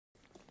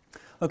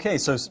Okay,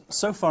 so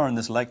far in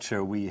this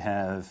lecture we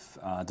have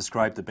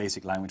described the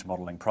basic language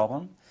modeling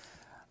problem.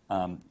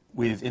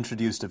 We've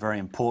introduced a very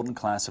important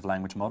class of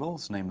language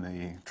models,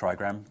 namely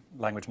trigram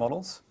language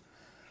models.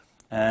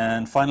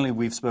 And finally,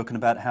 we've spoken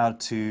about how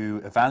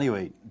to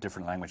evaluate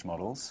different language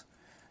models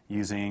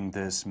using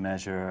this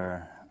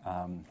measure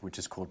which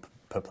is called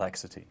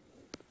perplexity.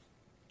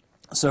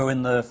 So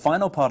in the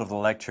final part of the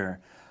lecture,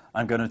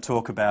 I'm going to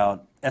talk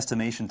about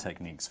estimation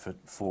techniques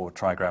for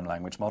trigram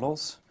language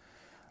models,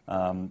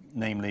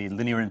 namely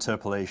linear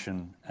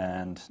interpolation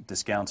and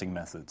discounting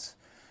methods.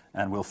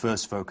 And we'll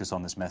first focus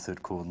on this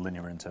method called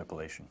linear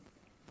interpolation.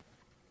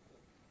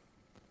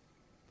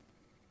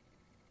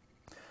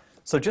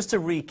 So just to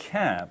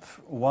recap,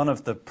 one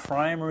of the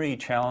primary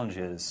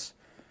challenges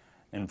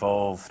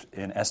involved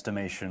in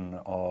estimation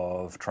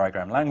of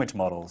trigram language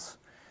models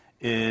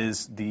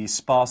is the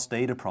sparse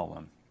data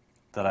problem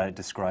that I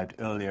described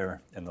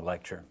earlier in the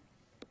lecture.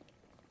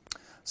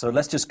 So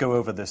let's just go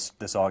over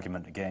this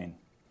argument again.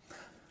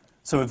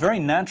 So a very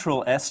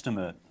natural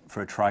estimate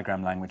for a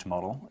trigram language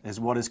model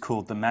is what is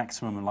called the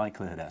maximum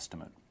likelihood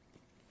estimate.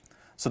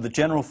 So the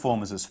general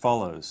form is as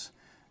follows.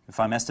 If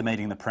I'm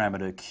estimating the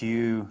parameter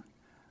q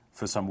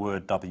for some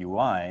word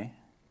wi,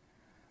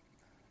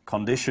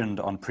 conditioned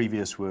on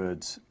previous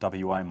words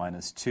wi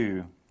minus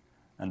 2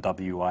 and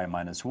wi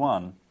minus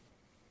 1,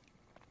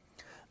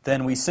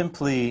 then we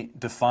simply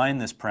define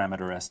this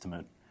parameter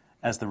estimate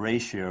as the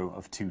ratio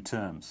of two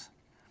terms.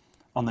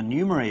 On the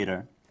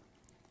numerator,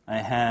 I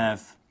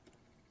have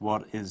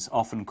what is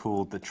often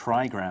called the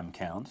trigram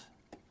count,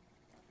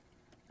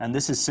 and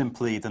this is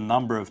simply the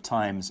number of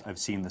times I've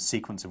seen the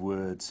sequence of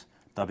words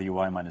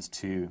wi minus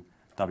 2,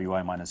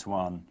 wi minus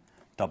 1,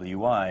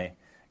 wi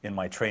in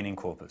my training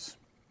corpus.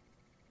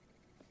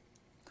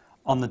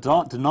 On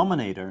the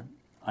denominator,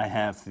 I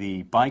have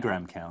the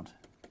bigram count,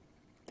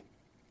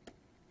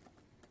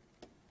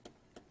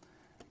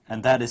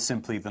 and that is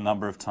simply the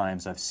number of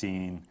times I've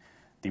seen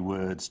the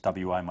words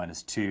wi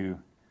minus 2,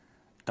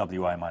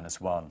 wi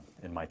minus 1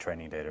 in my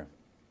training data.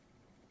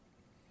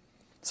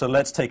 So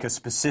let's take a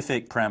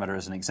specific parameter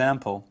as an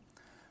example.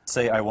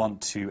 Say I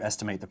want to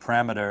estimate the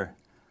parameter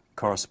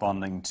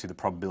corresponding to the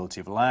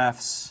probability of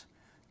laughs,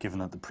 given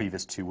that the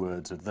previous two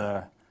words are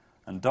the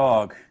and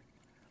dog.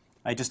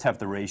 I just have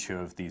the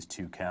ratio of these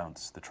two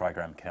counts, the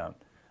trigram count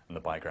and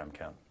the bigram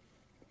count.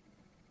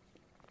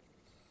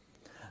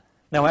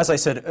 Now, as I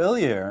said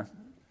earlier,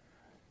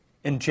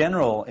 in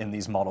general in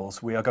these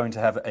models, we are going to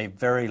have a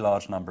very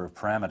large number of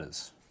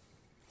parameters.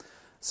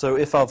 So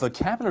if our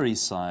vocabulary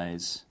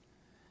size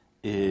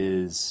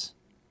is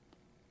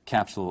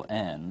capital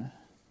N,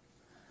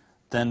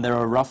 then there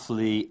are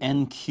roughly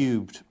n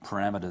cubed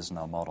parameters in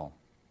our model.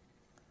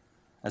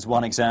 As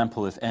one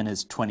example, if n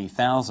is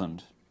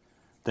 20,000,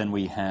 then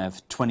we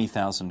have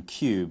 20,000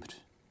 cubed.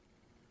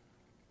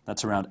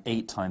 That's around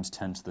 8 times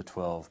 10 to the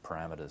 12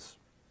 parameters.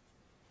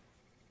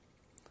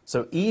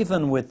 So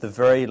even with the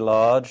very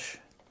large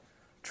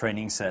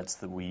training sets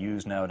that we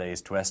use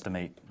nowadays to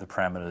estimate the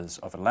parameters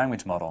of a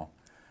language model,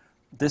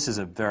 this is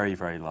a very,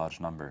 very large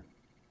number.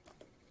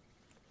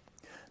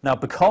 Now,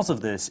 because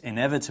of this,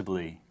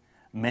 inevitably,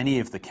 many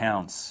of the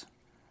counts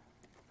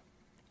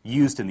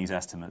used in these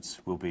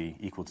estimates will be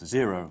equal to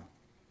 0,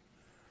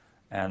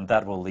 and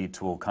that will lead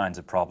to all kinds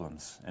of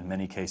problems. In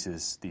many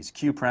cases, these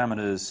Q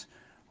parameters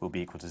will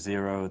be equal to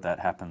 0. That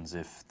happens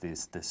if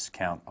this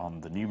count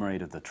on the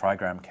numerator, the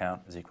trigram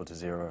count, is equal to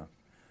 0.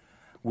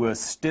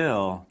 Worse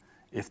still,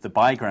 if the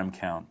bigram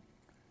count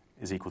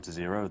is equal to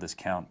 0, this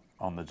count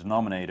on the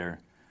denominator,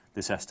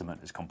 this estimate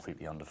is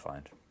completely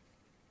undefined.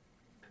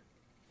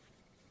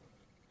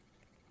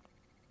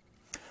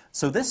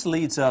 So this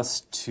leads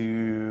us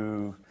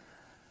to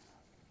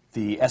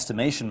the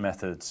estimation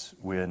methods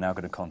we're now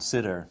going to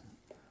consider.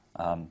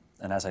 And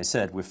as I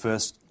said, we're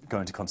first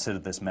going to consider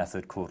this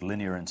method called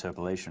linear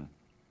interpolation.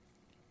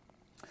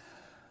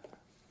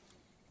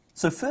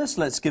 So first,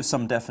 let's give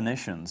some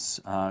definitions.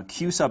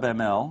 Q sub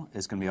ml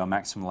is going to be our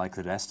maximum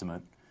likelihood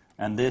estimate,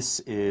 and this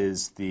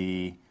is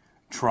the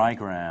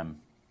trigram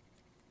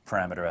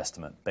parameter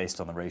estimate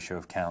based on the ratio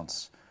of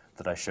counts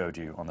that I showed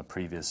you on the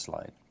previous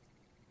slide.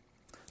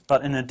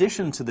 But in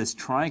addition to this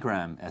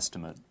trigram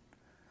estimate,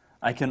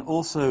 I can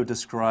also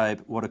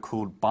describe what are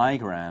called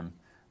bigram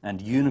and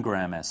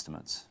unigram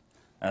estimates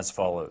as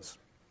follows.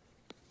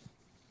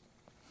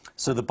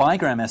 So the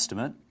bigram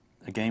estimate,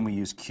 again we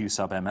use Q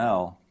sub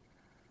ml,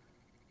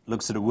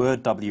 looks at a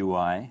word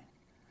wi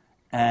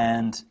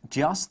and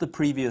just the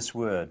previous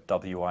word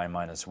wi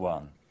minus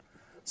 1.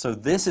 So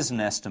this is an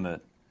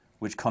estimate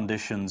which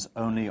conditions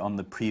only on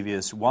the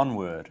previous one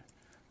word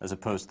as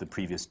opposed to the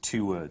previous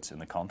two words in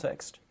the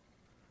context.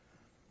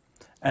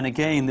 And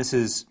again, this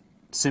is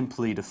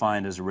simply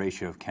defined as a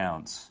ratio of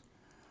counts.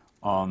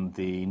 On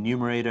the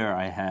numerator,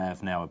 I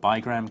have now a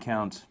bigram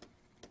count,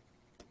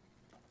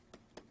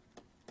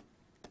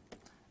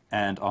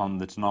 and on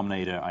the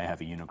denominator, I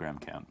have a unigram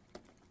count.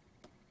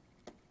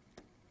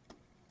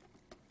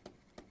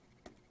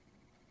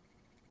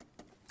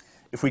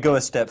 If we go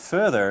a step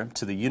further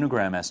to the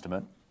unigram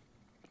estimate,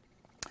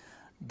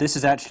 this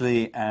is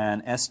actually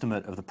an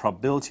estimate of the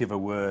probability of a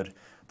word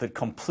that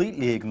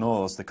completely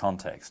ignores the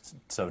context.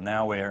 So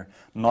now we're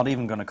not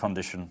even going to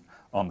condition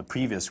on the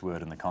previous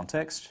word in the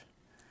context.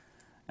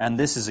 And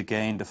this is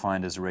again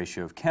defined as a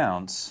ratio of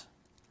counts.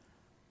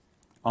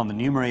 On the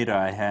numerator,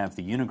 I have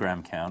the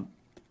unigram count.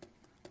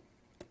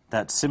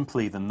 That's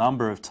simply the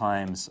number of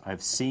times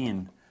I've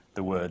seen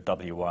the word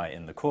wi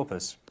in the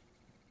corpus.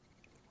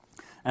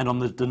 And on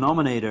the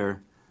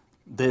denominator,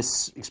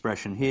 this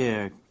expression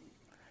here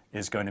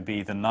is going to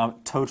be the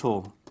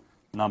total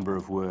number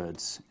of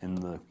words in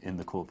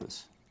the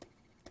corpus.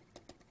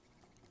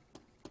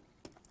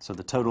 So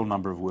the total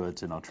number of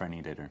words in our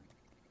training data.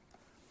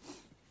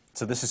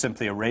 So this is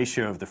simply a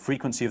ratio of the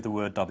frequency of the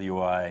word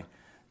wi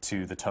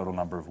to the total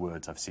number of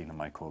words I've seen in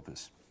my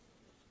corpus.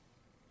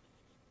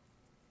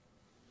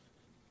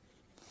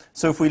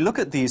 So if we look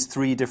at these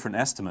three different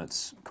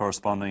estimates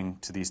corresponding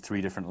to these three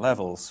different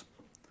levels,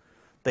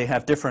 they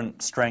have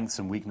different strengths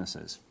and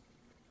weaknesses.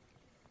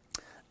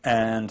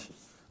 And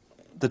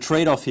the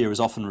trade-off here is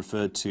often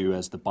referred to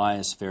as the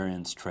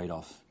bias-variance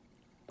trade-off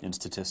in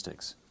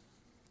statistics.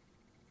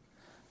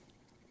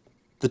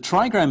 The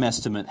trigram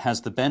estimate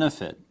has the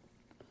benefit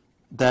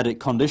that it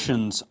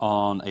conditions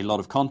on a lot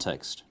of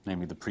context,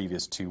 namely the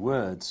previous two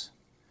words,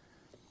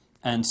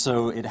 and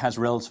so it has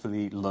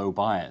relatively low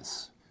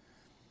bias.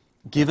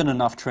 Given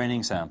enough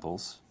training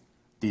samples,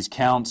 these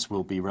counts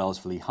will be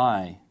relatively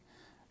high,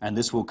 and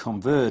this will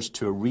converge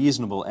to a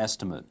reasonable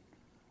estimate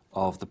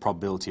of the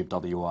probability of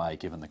wi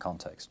given the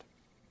context.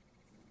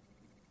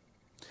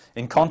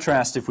 In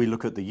contrast, if we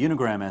look at the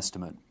unigram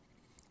estimate,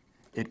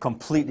 it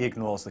completely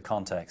ignores the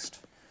context,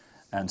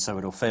 and so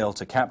it will fail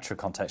to capture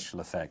contextual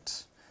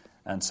effects,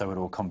 and so it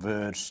will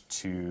converge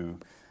to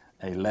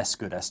a less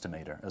good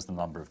estimator as the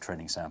number of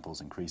training samples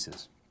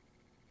increases.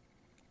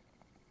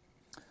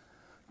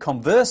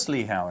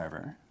 Conversely,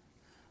 however,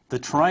 the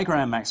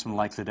trigram maximum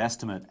likelihood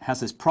estimate has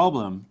this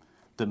problem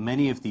that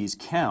many of these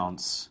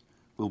counts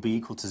will be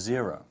equal to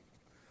 0.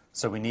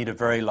 So we need a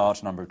very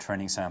large number of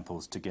training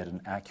samples to get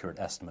an accurate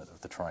estimate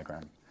of the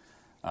trigram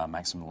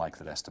maximum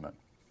likelihood estimate.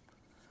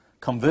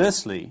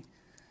 Conversely,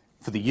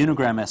 for the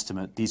unigram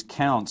estimate, these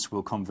counts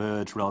will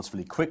converge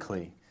relatively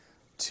quickly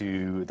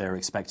to their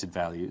expected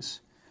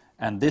values,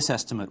 and this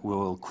estimate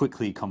will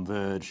quickly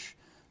converge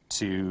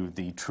to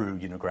the true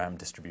unigram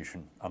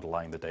distribution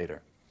underlying the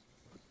data.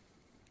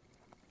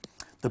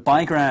 The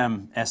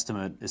bigram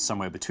estimate is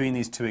somewhere between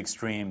these two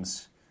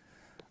extremes,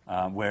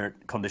 where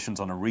it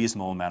conditions on a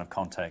reasonable amount of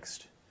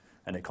context,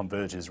 and it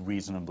converges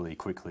reasonably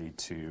quickly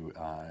to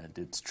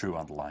its true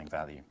underlying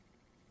value.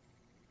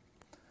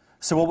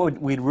 So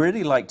what we'd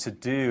really like to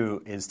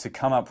do is to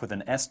come up with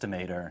an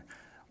estimator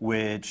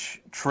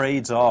which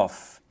trades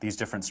off these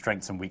different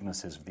strengths and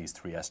weaknesses of these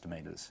three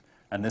estimators.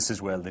 And this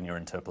is where linear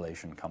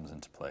interpolation comes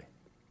into play.